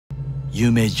You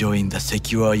may join the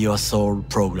Secure Your Soul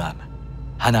program.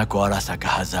 Hanako Arasaka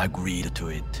has agreed to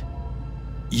it.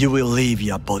 You will leave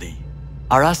your body.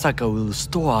 Arasaka will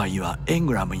store your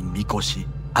engram in Mikoshi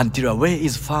until a way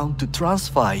is found to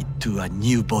transfer it to a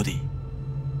new body.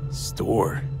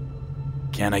 Store?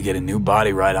 Can't I get a new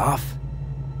body right off?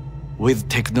 With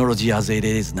technology as it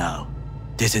is now,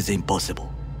 this is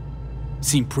impossible.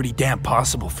 Seemed pretty damn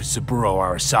possible for Saburo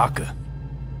Arasaka.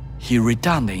 He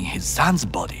returned in his son's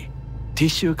body.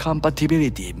 Tissue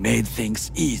compatibility made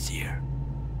things easier.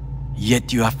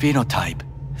 Yet your phenotype,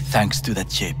 thanks to the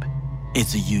chip,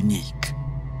 is unique.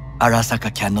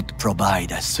 Arasaka cannot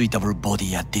provide a suitable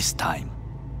body at this time.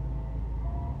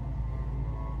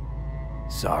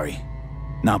 Sorry,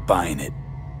 not buying it.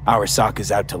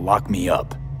 Arasaka's out to lock me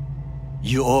up.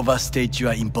 You overstate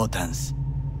your importance.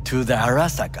 To the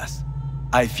Arasakas,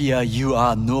 I fear you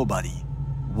are nobody,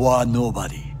 were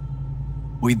nobody.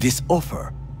 With this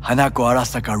offer, Hanako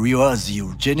Arasaka rewards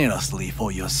you generously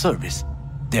for your service.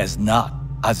 There's not,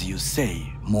 as you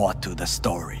say, more to the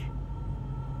story.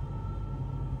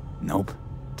 Nope,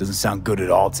 doesn't sound good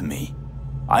at all to me.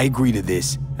 I agree to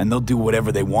this, and they'll do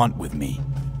whatever they want with me.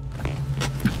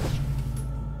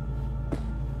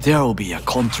 There will be a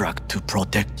contract to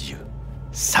protect you.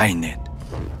 Sign it,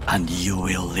 and you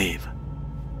will live.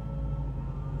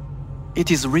 It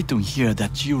is written here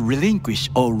that you relinquish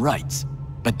all rights,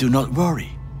 but do not worry.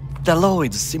 The law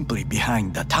is simply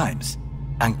behind the times.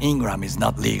 An engram is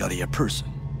not legally a person.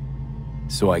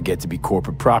 So I get to be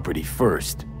corporate property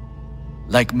first.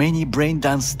 Like many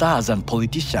brain-dance stars and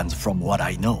politicians from what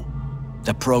I know,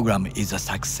 the program is a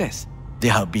success.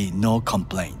 There have been no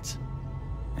complaints.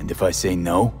 And if I say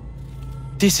no?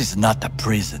 This is not a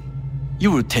prison. You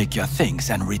will take your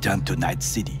things and return to Night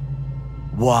City.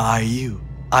 Why you?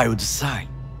 I would sign,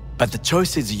 but the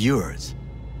choice is yours.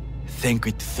 Think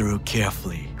it through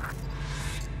carefully.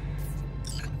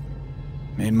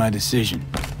 Made my decision.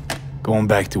 Going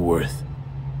back to Earth.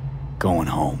 Going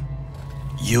home.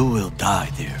 You will die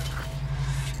there.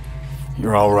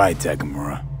 You're all right,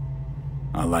 Takemura.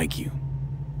 I like you.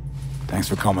 Thanks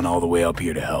for coming all the way up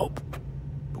here to help.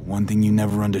 But one thing you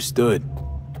never understood,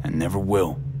 and never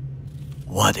will.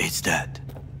 What is that?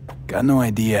 Got no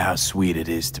idea how sweet it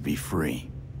is to be free.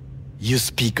 You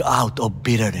speak out of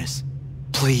bitterness.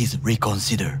 Please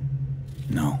reconsider.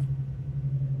 No.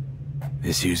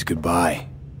 This here's goodbye.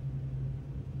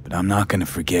 But I'm not gonna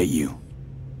forget you.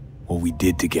 What we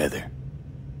did together.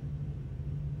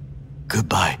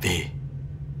 Goodbye, V.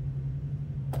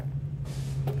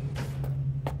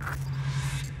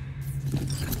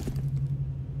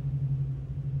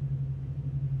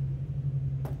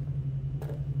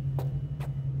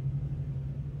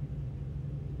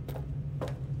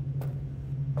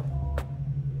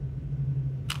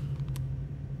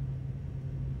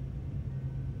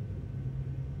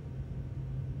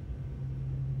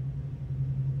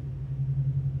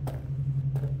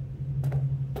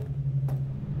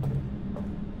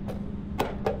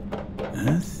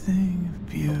 A thing of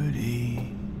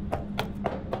beauty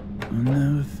will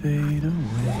never fade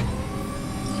away.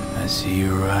 I see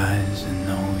your eyes and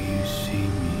know you see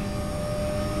me.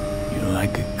 You're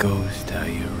like a ghost, how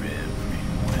you're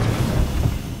everywhere.